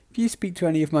If you speak to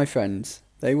any of my friends,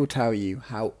 they will tell you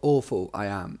how awful I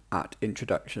am at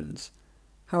introductions.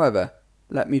 However,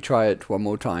 let me try it one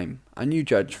more time and you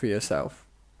judge for yourself.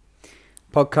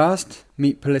 Podcast,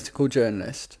 meet political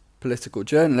journalist. Political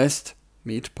journalist,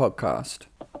 meet podcast.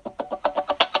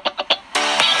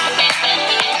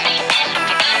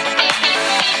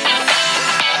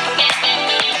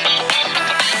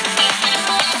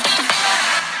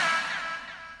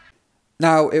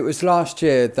 Now, it was last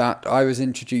year that I was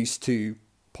introduced to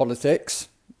politics,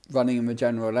 running in the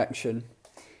general election.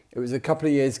 It was a couple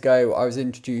of years ago I was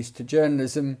introduced to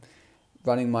journalism,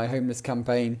 running my homeless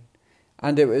campaign.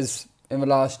 And it was in the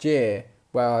last year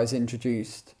where I was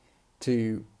introduced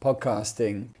to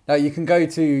podcasting. Now, you can go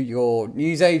to your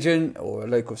newsagent or a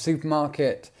local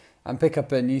supermarket and pick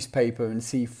up a newspaper and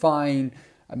see fine,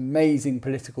 amazing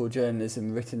political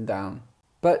journalism written down.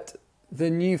 But the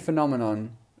new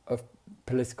phenomenon of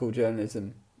political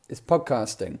journalism is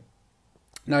podcasting.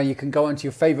 Now, you can go onto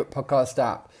your favourite podcast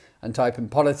app and type in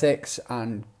politics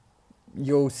and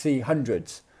you'll see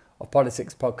hundreds of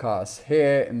politics podcasts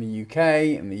here in the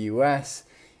UK, in the US,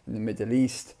 in the Middle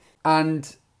East.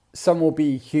 And some will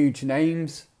be huge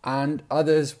names and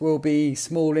others will be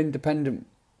small independent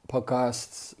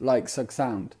podcasts like Sug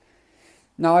Sound.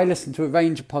 Now, I listen to a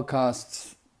range of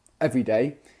podcasts every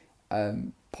day,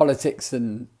 politics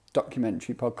and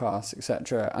documentary podcasts,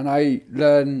 etc. And I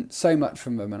learn so much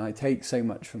from them and I take so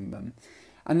much from them.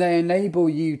 And they enable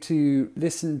you to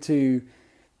listen to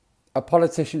a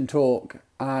politician talk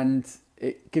and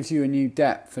it gives you a new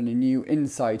depth and a new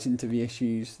insight into the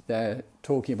issues they're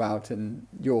talking about and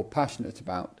you're passionate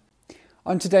about.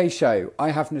 On today's show,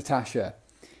 I have Natasha,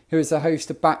 who is the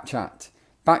host of Backchat,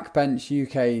 Backbench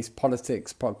UK's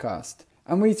politics podcast.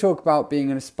 And we talk about being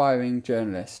an aspiring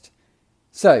journalist.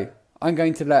 So, I'm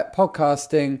going to let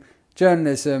podcasting,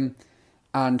 journalism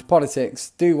and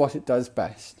politics do what it does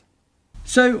best.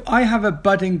 So I have a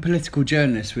budding political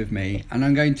journalist with me and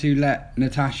I'm going to let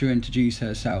Natasha introduce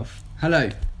herself.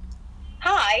 Hello.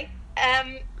 Hi.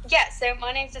 So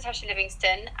my name's Natasha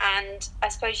Livingston and I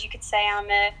suppose you could say I'm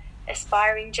an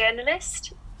aspiring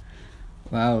journalist.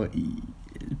 Well,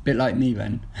 a bit like me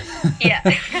then. Yeah,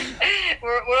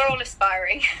 we're all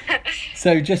aspiring.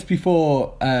 So just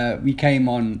before we came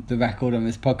on the record on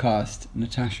this podcast,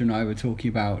 Natasha and I were talking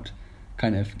about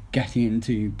kind of getting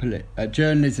into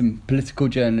journalism, political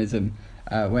journalism,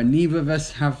 when neither of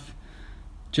us have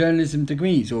journalism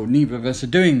degrees or neither of us are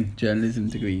doing journalism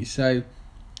degrees. So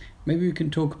maybe we can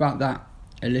talk about that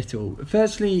a little.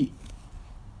 Firstly,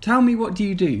 tell me, what do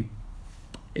you do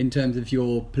in terms of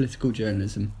your political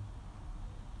journalism?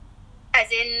 As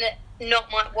in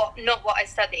not what I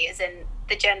study, as in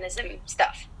the journalism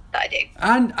stuff that I do.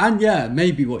 And yeah,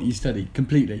 maybe what you study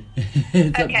completely.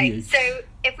 It's up to you. So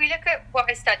if we look at what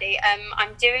I study,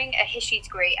 I'm doing a history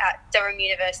degree at Durham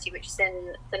University, which is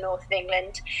in the north of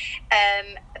England.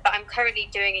 But I'm currently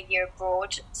doing a year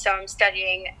abroad, so I'm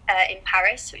studying in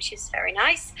Paris, which is very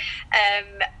nice.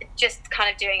 Just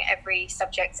kind of doing every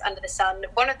subject under the sun.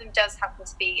 One of them does happen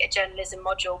to be a journalism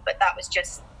module, but that was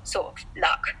just sort of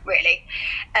luck, really.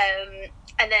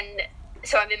 And then,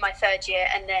 so I'm in my third year,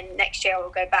 and then next year I will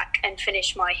go back and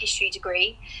finish my history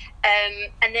degree.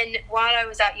 And then while I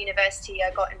was at university,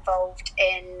 I got involved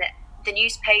in the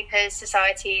newspapers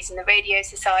societies and the radio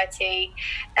society.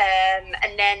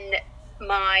 And then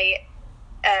my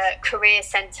career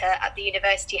centre at the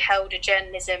university held a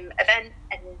journalism event,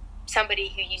 and somebody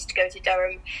who used to go to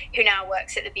Durham, who now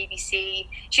works at the BBC,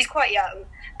 she's quite young,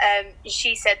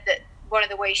 she said that one of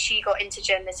the ways she got into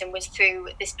journalism was through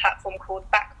this platform called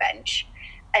Backbench.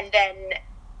 And then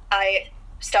I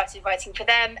started writing for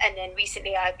them, and then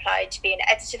recently I applied to be an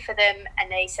editor for them, and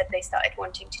they said they started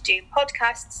wanting to do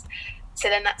podcasts. So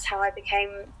then that's how I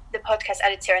became the podcast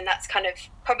editor, and that's kind of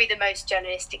probably the most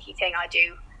journalistic-y thing I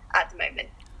do at the moment,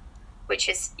 which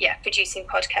is, producing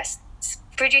podcasts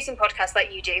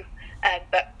like you do,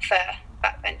 but for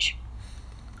Backbench.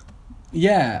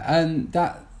 Yeah, and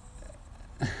that...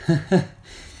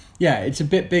 yeah, it's a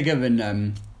bit bigger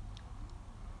than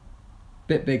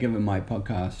my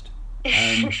podcast.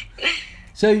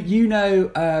 So you know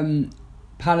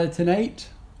Palatinate?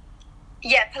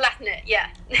 Yeah, Palatinate, yeah.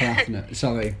 Palatinate,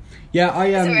 sorry. Yeah,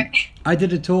 I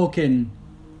did a talk in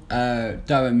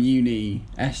Durham Uni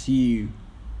SU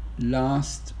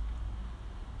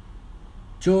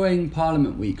during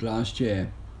Parliament Week last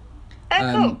year.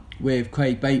 Cool. With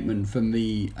Craig Bateman from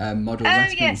the Model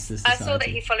Westminster Society. I saw that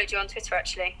he followed you on Twitter,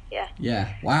 actually. Yeah.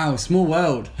 Yeah. Wow. Small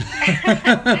world.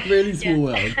 Really small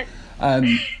world.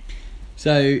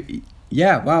 So,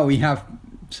 yeah. Wow. We have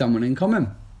someone in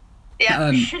common.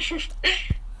 Yeah.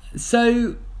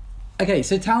 So, Okay,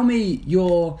 so tell me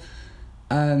your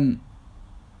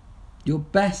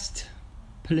best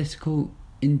political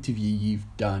interview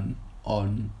you've done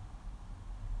on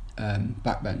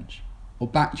Backbench or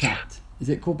Backchat. Is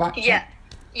it called Backchat?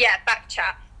 Yeah,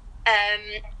 Backchat.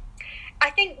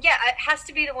 I think, it has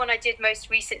to be the one I did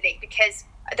most recently because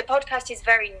the podcast is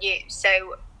very new.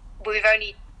 So we've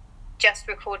only just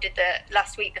recorded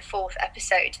last week, the 4th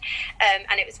episode.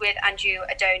 And it was with Andrew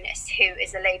Adonis, who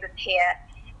is a Labour peer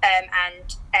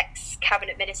and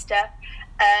ex-cabinet minister.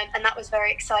 And that was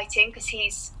very exciting because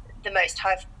he's the most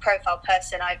high-profile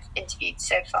person I've interviewed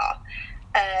so far.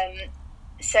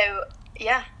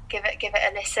 Give it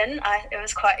a listen. It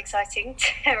was quite exciting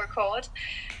to record.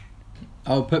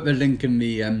 I'll put the link in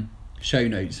the show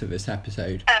notes of this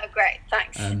episode. Oh, great,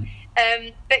 thanks. And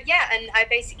I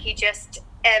basically just,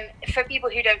 for people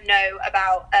who don't know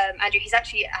about Andrew, he's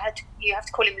actually, you have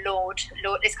to call him Lord.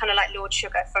 It's kind of like Lord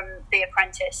Sugar from The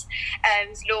Apprentice.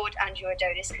 It's Lord Andrew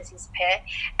Adonis because he's a peer.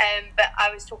 But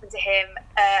I was talking to him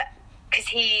because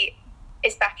he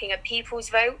is backing a people's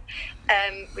vote,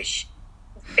 which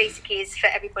basically is for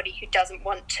everybody who doesn't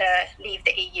want to leave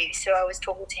the EU. So I was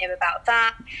talking to him about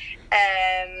that.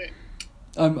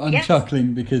 I'm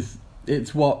chuckling because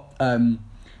it's what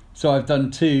so I've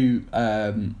done 2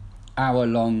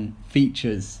 hour-long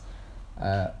features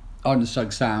on the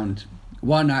Sug Sound.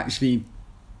 One actually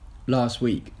last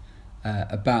week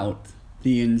about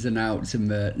the ins and outs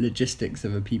and the logistics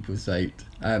of a people's vote.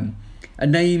 A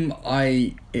name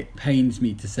it pains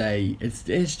me to say,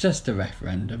 it's just a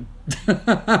referendum.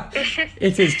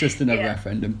 It is just another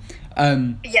referendum.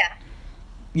 I've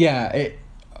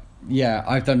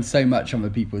done so much on the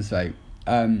people's vote.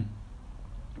 I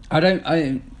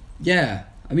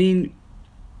mean,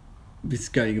 this is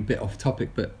going a bit off topic,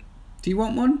 but do you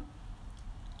want one?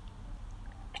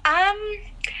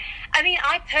 I mean,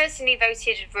 I personally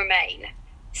voted Remain,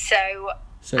 so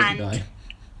did I.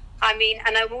 I mean,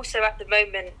 and I'm also at the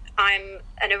moment, I'm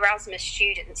an Erasmus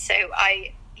student, so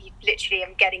I literally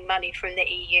am getting money from the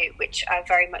EU, which I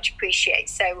very much appreciate.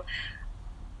 So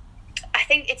I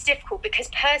think it's difficult because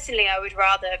personally I would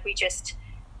rather we just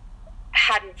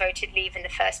hadn't voted Leave in the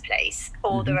first place,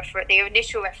 or the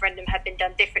initial referendum had been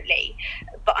done differently.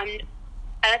 But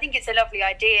I think it's a lovely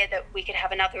idea that we could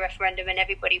have another referendum and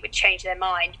everybody would change their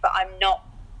mind, but I'm not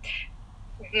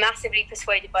massively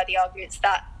persuaded by the arguments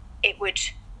that it would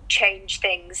change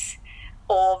things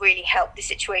or really help the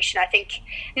situation. I think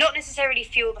not necessarily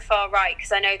fuel the far right,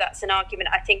 because I know that's an argument.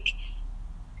 I think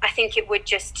it would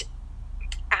just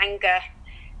anger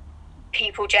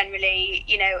people generally.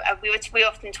 You know, we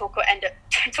often end up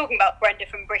talking about Brenda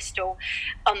from Bristol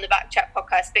on the Backchat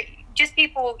podcast, but just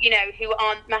people, you know, who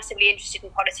aren't massively interested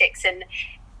in politics, and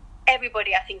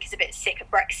everybody I think is a bit sick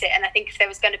of Brexit. And I think if there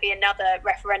was going to be another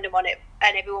referendum on it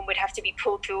and everyone would have to be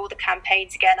pulled through all the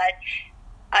campaigns again,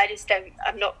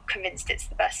 I'm not convinced it's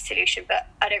the best solution, but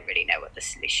I don't really know what the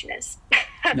solution is.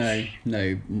 No,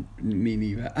 me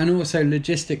neither. And also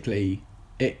logistically,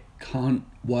 it can't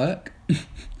work.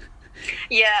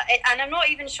 And I'm not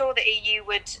even sure the EU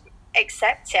would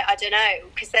accept it. I don't know,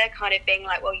 because they're kind of being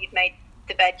like, well, you've made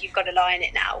the bed, you've got to lie in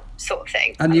it now, sort of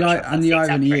thing. And the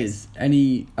irony is,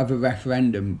 any other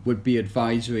referendum would be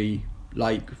advisory,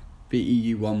 like the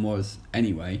EU one was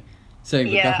anyway. So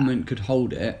the government could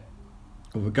hold it,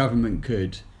 or the government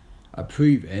could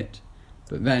approve it,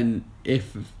 but then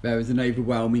if there was an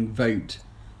overwhelming vote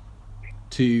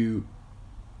to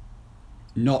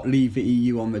not leave the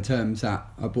EU on the terms that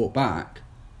are brought back,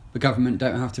 the government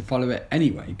don't have to follow it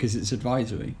anyway because it's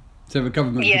advisory. So the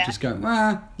government could just go,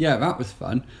 that was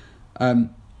fun. I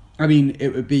mean,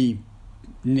 it would be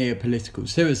near political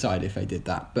suicide if they did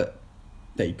that, but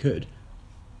they could.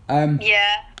 I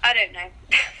don't know.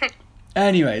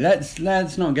 Anyway, let's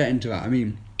not get into that. I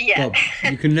mean, Bob,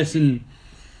 you can listeners,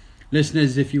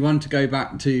 if you want to go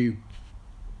back to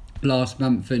last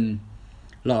month and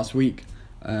last week,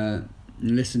 and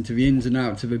listen to the ins and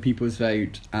outs of the people's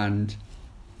vote and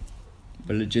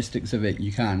the logistics of it,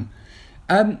 you can.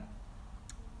 I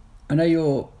know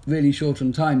you're really short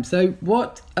on time, so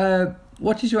what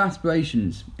is your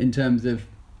aspirations in terms of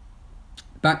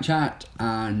Backchat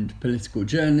and political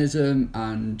journalism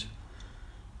and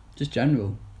just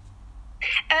general?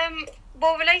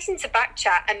 Well, relating to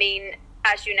Backchat, I mean,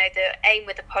 as you know, the aim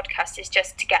with the podcast is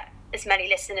just to get as many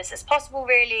listeners as possible,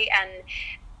 really, and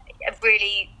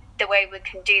really the way we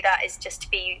can do that is just to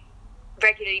be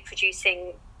regularly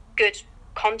producing good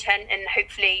content, and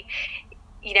hopefully,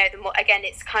 you know, the more, again,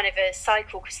 it's kind of a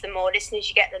cycle, because the more listeners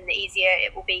you get, then the easier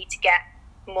it will be to get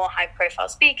more high-profile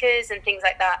speakers and things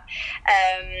like that.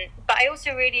 But I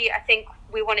also I think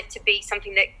we want it to be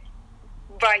something that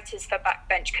writers for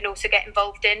Backbench can also get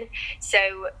involved in,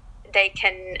 so they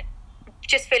can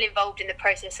just feel involved in the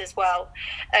process as well.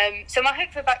 So my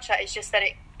hope for Backchat is just that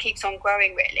it keeps on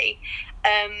growing, really.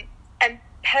 And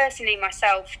personally,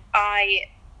 myself, I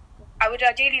would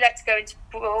ideally like to go into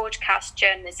broadcast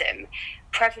journalism,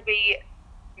 preferably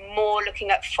more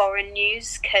looking at foreign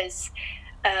news, because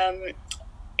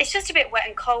it's just a bit wet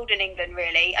and cold in England,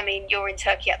 really. I mean, you're in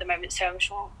Turkey at the moment, so I'm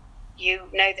sure you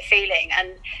know the feeling.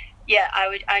 And yeah,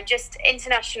 I'm just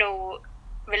international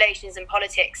relations and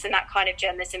politics, and that kind of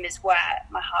journalism is where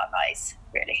my heart lies,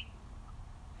 really.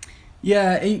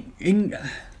 Yeah,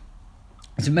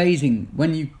 it's amazing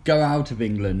when you go out of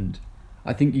England.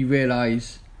 I think you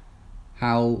realise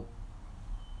how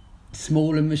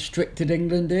small and restricted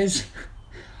England is,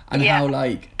 and how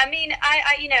I mean,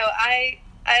 I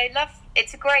love.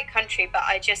 It's a great country, but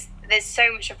there's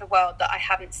so much of the world that I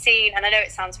haven't seen, and I know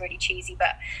it sounds really cheesy,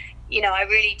 but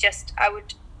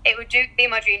it would be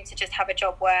my dream to just have a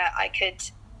job where I could,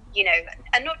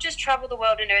 and not just travel the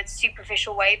world in a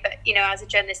superficial way, but, as a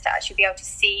journalist, to actually be able to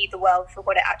see the world for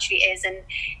what it actually is and,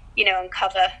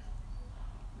 uncover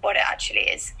what it actually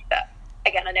is. But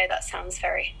again, I know that sounds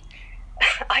very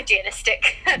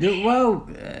idealistic. Well,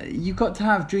 you've got to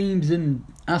have dreams and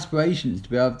aspirations to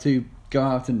be able to go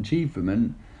out and achieve them.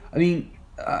 And I mean,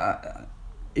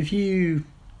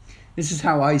 this is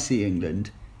how I see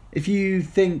England. If you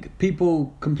think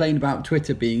people complain about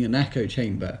Twitter being an echo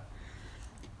chamber,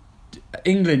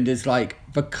 England is like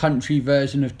the country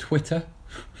version of Twitter.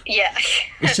 Yeah.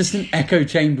 It's just an echo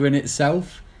chamber in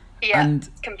itself. Yeah, and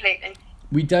completely.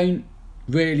 We don't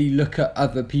really look at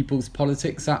other people's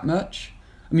politics that much.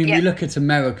 I mean, we look at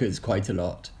America's quite a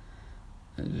lot,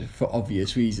 for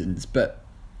obvious reasons, but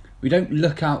we don't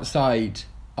look outside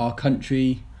our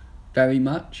country very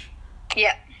much.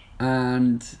 Yeah.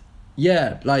 And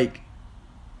yeah,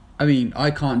 I mean,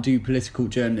 I can't do political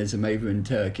journalism over in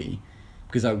Turkey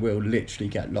because I will literally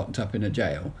get locked up in a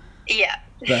jail. Yeah.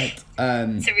 But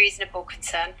it's a reasonable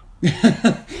concern.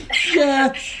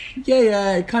 yeah.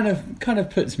 It kind of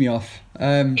puts me off.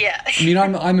 I mean,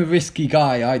 I'm a risky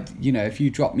guy. If you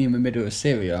drop me in the middle of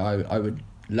Syria, I would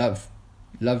love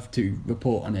to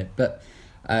report on it. But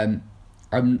I'm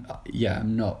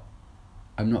not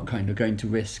kind of going to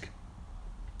risk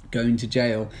going to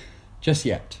jail just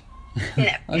yet. No.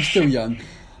 I'm still young.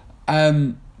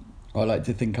 I like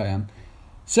to think I am.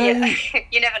 So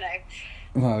you never know.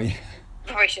 Well, yeah.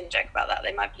 Probably shouldn't joke about that.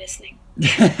 They might be listening.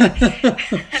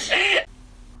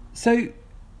 So,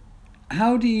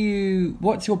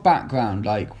 what's your background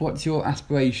like? What's your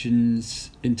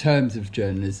aspirations in terms of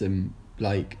journalism?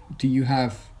 Like, do you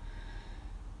have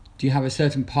a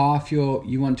certain path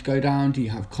you want to go down? Do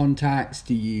you have contacts?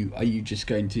 Are you just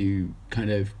going to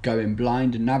kind of go in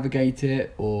blind and navigate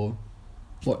it, or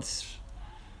what's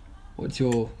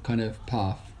your kind of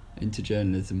path into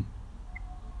journalism?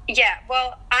 Yeah,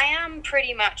 well, I am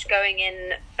pretty much going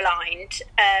in blind.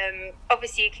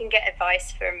 Obviously, you can get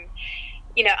advice from,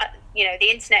 the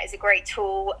internet is a great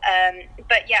tool.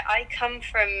 But yeah, I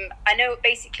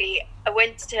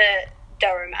went to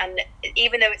Durham, and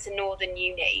even though it's a northern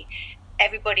uni,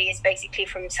 everybody is basically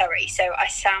from Surrey, so I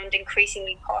sound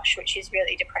increasingly posh, which is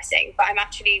really depressing. But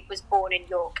was born in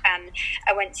York, and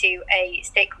I went to a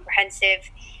state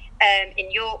comprehensive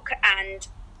in York, and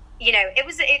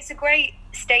it's a great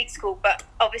state school, but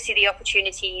obviously the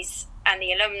opportunities and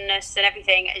the alumnus and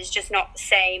everything is just not the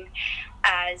same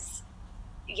as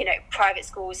private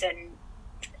schools and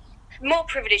more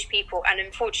privileged people. And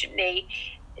unfortunately,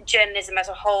 journalism as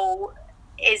a whole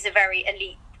is a very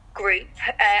elite group,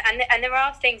 and there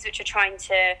are things which are trying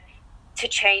to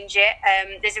change it.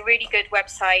 There's a really good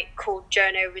website called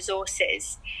Journo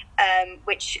Resources,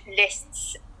 which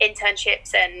lists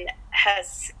internships and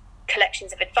has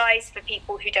collections of advice for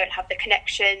people who don't have the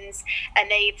connections, and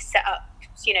they've set up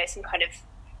some kind of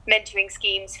mentoring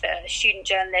schemes for student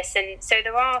journalists, and so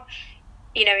there are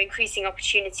increasing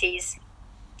opportunities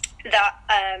that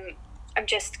I'm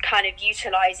just kind of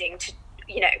utilising to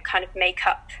kind of make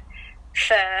up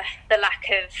for the lack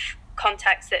of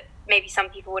contacts that maybe some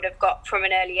people would have got from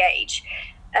an early age.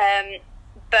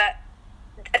 But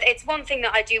it's one thing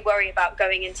that I do worry about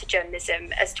going into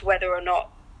journalism, as to whether or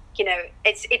not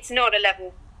it's not a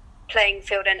level playing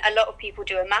field, and a lot of people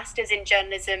do a master's in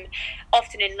journalism,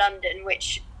 often in London,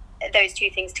 which those two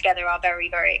things together are very,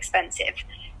 very expensive.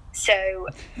 So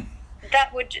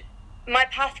my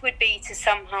path would be to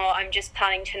somehow, I'm just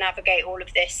planning to navigate all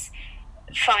of this,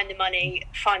 find the money,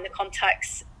 find the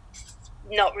contacts.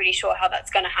 Not really sure how that's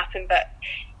going to happen, but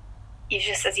you've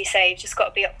just got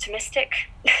to be optimistic.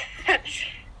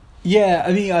 Yeah,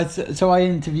 I mean, I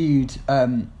interviewed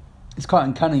it's quite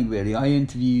uncanny, really. I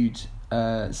interviewed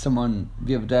someone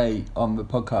the other day on the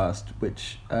podcast,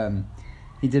 which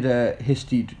he did a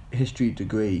history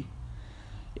degree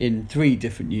in 3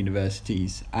 different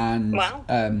universities, and wow.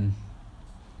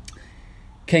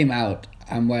 Came out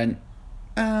and went,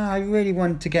 I really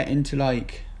want to get into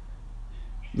like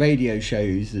radio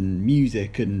shows and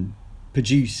music and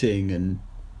producing and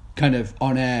kind of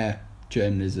on-air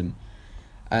journalism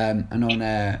and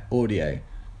on-air audio.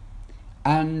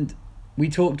 And we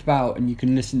talked about, and you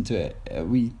can listen to it,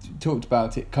 we talked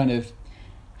about it kind of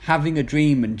having a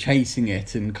dream and chasing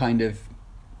it and kind of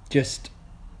just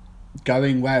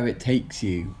going where it takes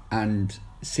you and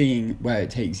seeing where it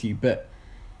takes you. But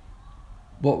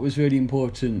what was really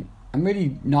important and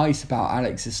really nice about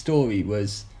Alex's story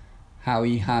was how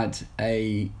he had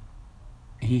a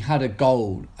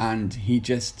goal, and he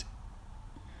just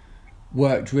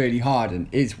worked really hard and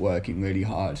is working really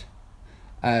hard,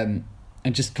 and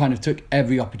just kind of took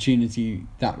every opportunity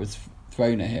that was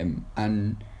thrown at him,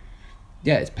 and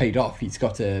yeah, it's paid off. He's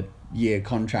got a year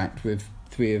contract with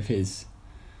 3 of his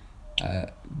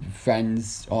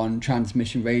friends on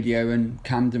Transmission Radio and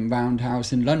Camden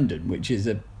Roundhouse in London, which is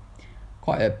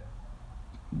quite a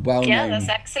well-known... Yeah, that's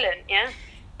excellent, yeah.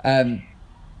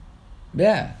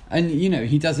 Yeah, and you know,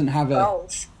 he doesn't have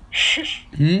goals.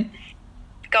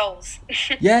 Goals.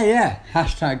 yeah,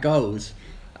 #goals.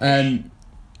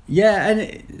 Yeah, and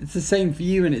it's the same for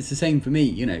you and it's the same for me.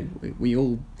 You know, we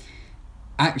all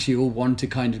want to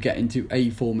kind of get into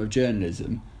a form of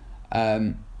journalism,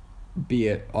 be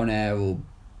it on air or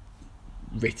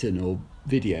written or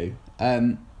video.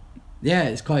 Yeah,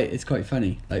 it's quite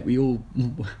funny. Like, we all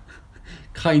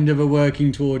kind of are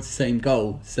working towards the same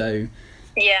goal. So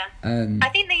yeah, I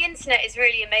think the internet is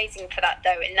really amazing for that,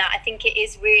 though. In that, I think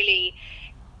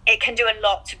it can do a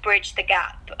lot to bridge the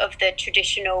gap of the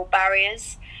traditional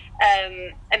barriers.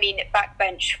 I mean,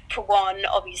 Backbench, for one,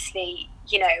 obviously,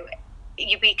 you know,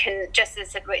 we can, just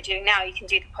as we're doing now, you can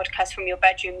do the podcast from your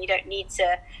bedroom. You don't need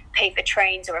to pay for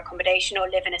trains or accommodation or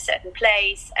live in a certain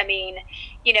place. I mean,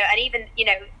 you know, and even, you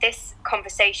know, this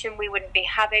conversation we wouldn't be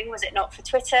having was it not for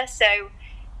Twitter. So,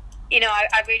 you know,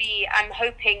 I'm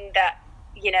hoping that,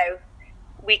 you know,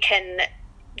 we can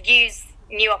use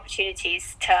new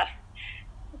opportunities to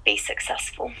be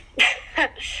successful.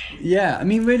 Yeah, I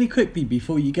mean, really quickly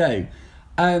before you go,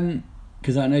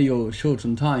 because I know you're short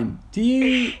on time, do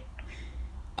you...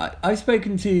 I've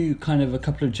spoken to kind of a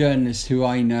couple of journalists who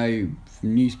I know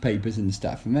from newspapers and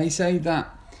stuff, and they say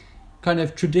that kind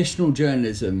of traditional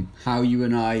journalism, how you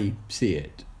and I see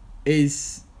it,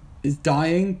 is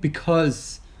dying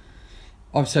because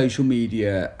of social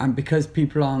media and because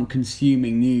people aren't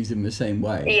consuming news in the same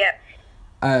way.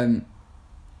 Yeah.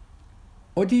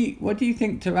 What do you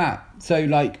think to that? So,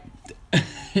 like,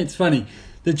 it's funny,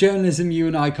 the journalism you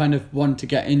and I kind of want to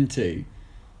get into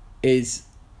is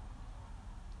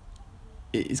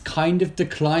kind of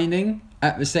declining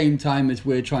at the same time as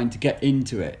we're trying to get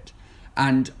into it.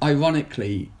 And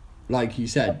ironically, like you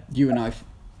said, you and I,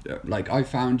 like, I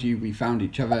found you, we found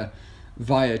each other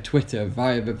via Twitter,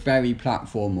 via the very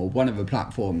platform, or one of the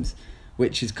platforms,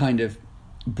 which is kind of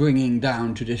bringing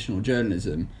down traditional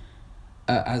journalism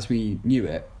as we knew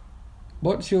it.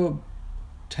 What's your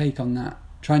take on that?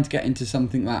 Trying to get into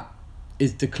something that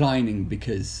is declining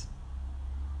because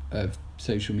of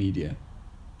social media?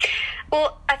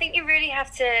 Well, I think you really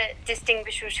have to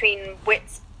distinguish between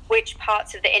which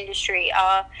parts of the industry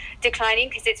are declining,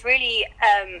 because it's really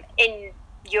in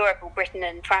Europe or Britain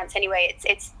and France anyway,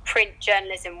 it's print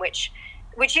journalism which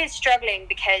is struggling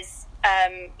because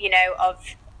you know, of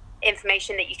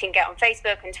information that you can get on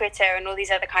Facebook and Twitter and all these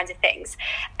other kinds of things.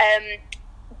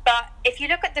 But if you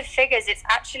look at the figures, it's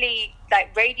actually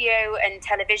like radio and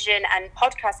television and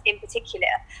podcasts in particular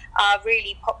are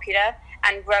really popular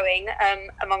and growing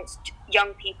amongst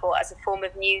young people as a form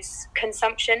of news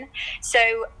consumption.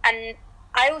 So, and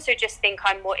I also just think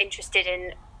I'm more interested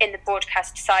in the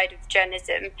broadcast side of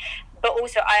journalism, but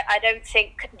also I don't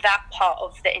think that part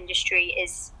of the industry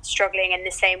is struggling in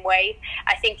the same way.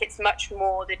 I think it's much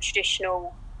more the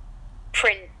traditional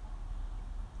print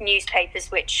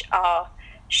newspapers which are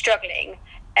struggling.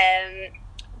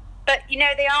 But, you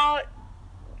know, they are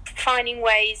finding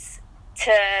ways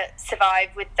to survive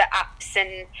with the apps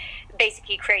and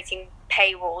basically creating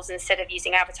paywalls instead of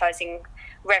using advertising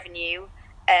revenue,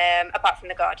 apart from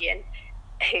The Guardian,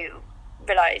 who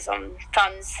relies on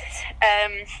funds.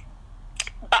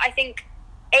 But I think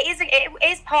it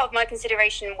is part of my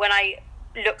consideration when I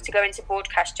look to go into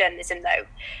broadcast journalism, though,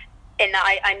 in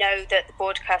that I know that the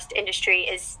broadcast industry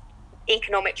is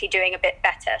economically doing a bit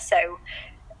better. So,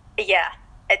 yeah,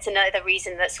 it's another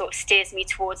reason that sort of steers me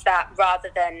towards that rather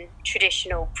than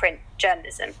traditional print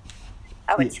journalism,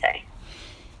 I would say.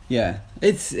 Yeah,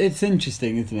 it's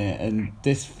interesting, isn't it? And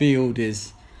this field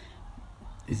is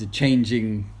a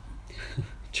changing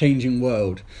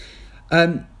world.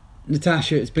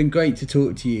 Natasha, it's been great to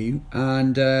talk to you,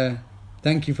 and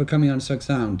thank you for coming on Sug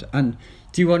Sound. And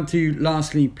do you want to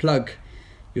lastly plug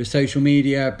your social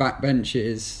media,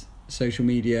 Backbench's social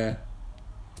media?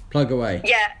 Plug away.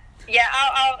 Yeah,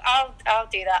 I'll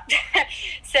do that.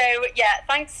 So yeah,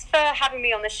 thanks for having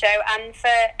me on the show, and for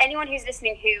anyone who's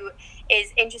listening who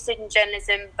is interested in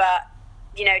journalism but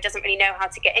doesn't really know how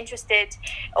to get interested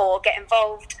or get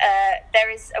involved, there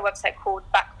is a website called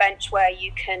Backbench where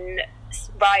you can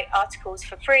write articles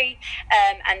for free,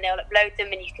 and they'll upload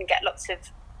them and you can get lots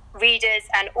of readers.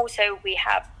 And also we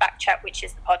have Backchat, which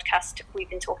is the podcast we've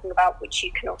been talking about, which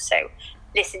you can also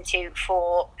listen to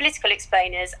for political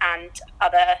explainers and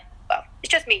other, well,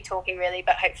 it's just me talking really,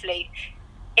 but hopefully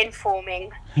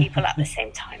informing people at the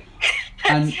same time.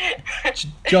 And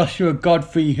Joshua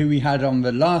Godfrey, who we had on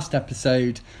the last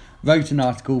episode, wrote an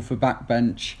article for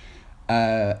Backbench,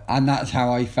 and that's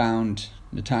how I found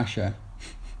Natasha.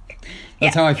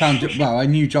 That's how I found, well, I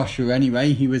knew Joshua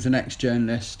anyway. He was an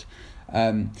ex-journalist.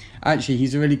 Actually,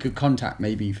 he's a really good contact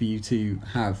maybe for you to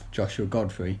have, Joshua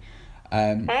Godfrey.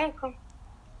 Cool.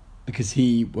 Because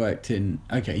he worked in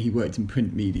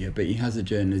print media, but he has a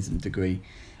journalism degree.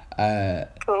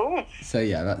 Cool. So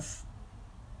yeah, that's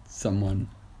someone.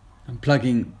 I'm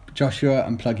plugging Joshua.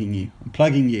 I'm plugging you. We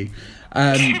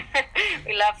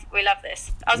love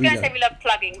this. I was going to say we love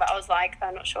plugging, but I was like,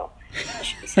 I'm not sure I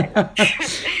should be saying that.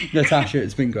 Natasha,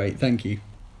 it's been great. Thank you.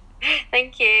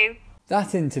 Thank you.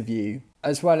 That interview,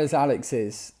 as well as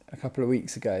Alex's a couple of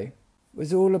weeks ago,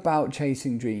 was all about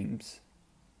chasing dreams.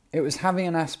 It was having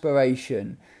an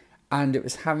aspiration, and it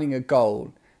was having a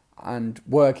goal and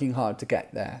working hard to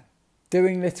get there.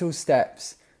 Doing little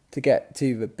steps to get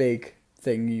to the big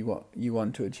thing you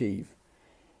want to achieve.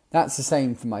 That's the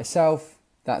same for myself,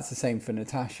 that's the same for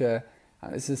Natasha,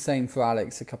 and it's the same for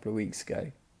Alex a couple of weeks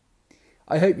ago.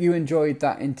 I hope you enjoyed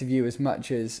that interview as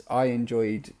much as I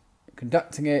enjoyed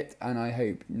conducting it, and I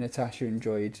hope Natasha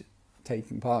enjoyed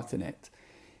taking part in it.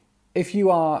 If you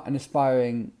are an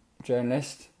aspiring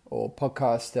journalist or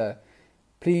podcaster,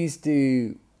 please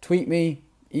do tweet me,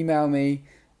 email me,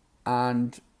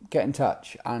 and get in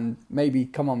touch, and maybe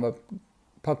come on the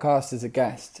podcast as a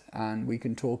guest, and we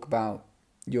can talk about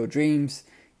your dreams,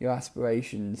 your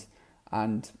aspirations,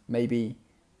 and maybe,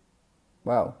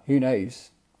 well, who knows,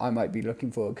 I might be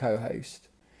looking for a co-host.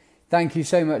 Thank you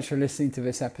so much for listening to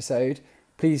this episode.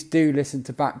 Please do listen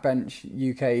to Backbench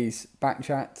UK's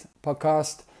Backchat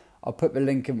podcast. I'll put the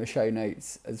link in the show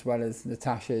notes, as well as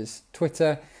Natasha's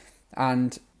Twitter.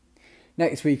 And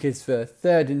next week is the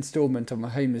third instalment of my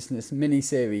homelessness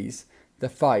mini-series, The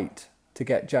Fight to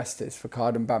Get Justice for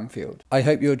Carden Banfield. I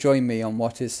hope you'll join me on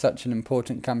what is such an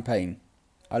important campaign.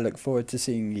 I look forward to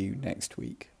seeing you next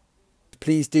week.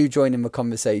 Please do join in the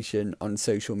conversation on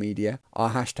social media.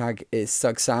 Our hashtag is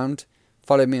SugSound.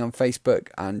 Follow me on Facebook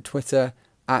and Twitter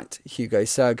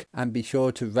 @HugoSug, and be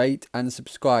sure to rate and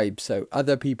subscribe so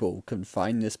other people can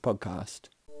find this podcast.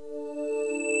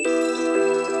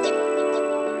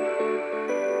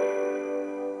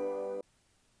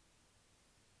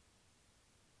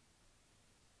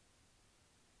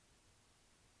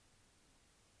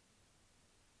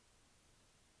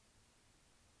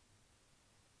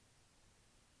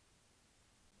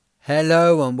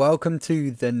 Hello and welcome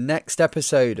to the next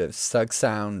episode of Sug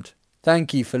Sound.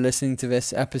 Thank you for listening to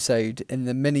this episode in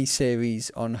the mini-series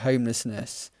on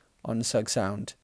homelessness on Sug Sound.